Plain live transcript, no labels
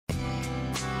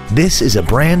This is a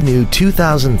brand new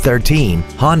 2013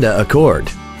 Honda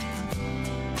Accord.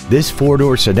 This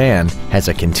four-door sedan has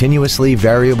a continuously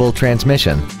variable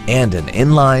transmission and an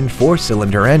inline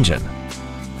four-cylinder engine.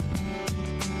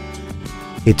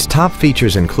 Its top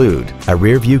features include a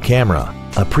rear-view camera,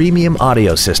 a premium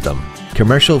audio system,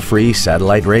 commercial-free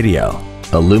satellite radio,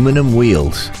 aluminum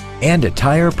wheels, and a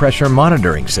tire pressure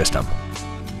monitoring system.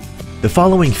 The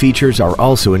following features are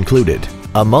also included: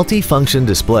 a multi-function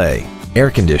display, air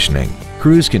conditioning,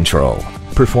 cruise control,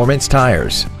 performance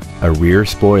tires, a rear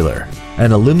spoiler,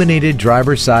 an illuminated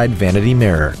driver's side vanity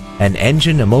mirror, an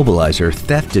engine immobilizer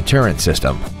theft deterrent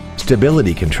system,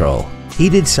 stability control,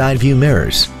 heated side view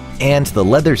mirrors, and the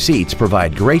leather seats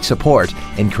provide great support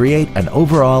and create an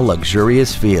overall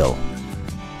luxurious feel.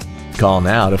 Call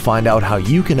now to find out how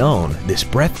you can own this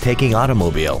breathtaking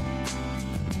automobile.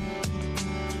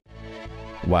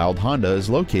 Wilde Honda is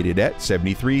located at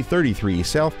 7333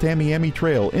 South Tamiami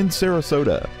Trail in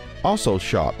Sarasota. Also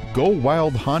shop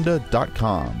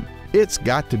GoWildeHonda.com. It's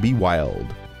got to be wild.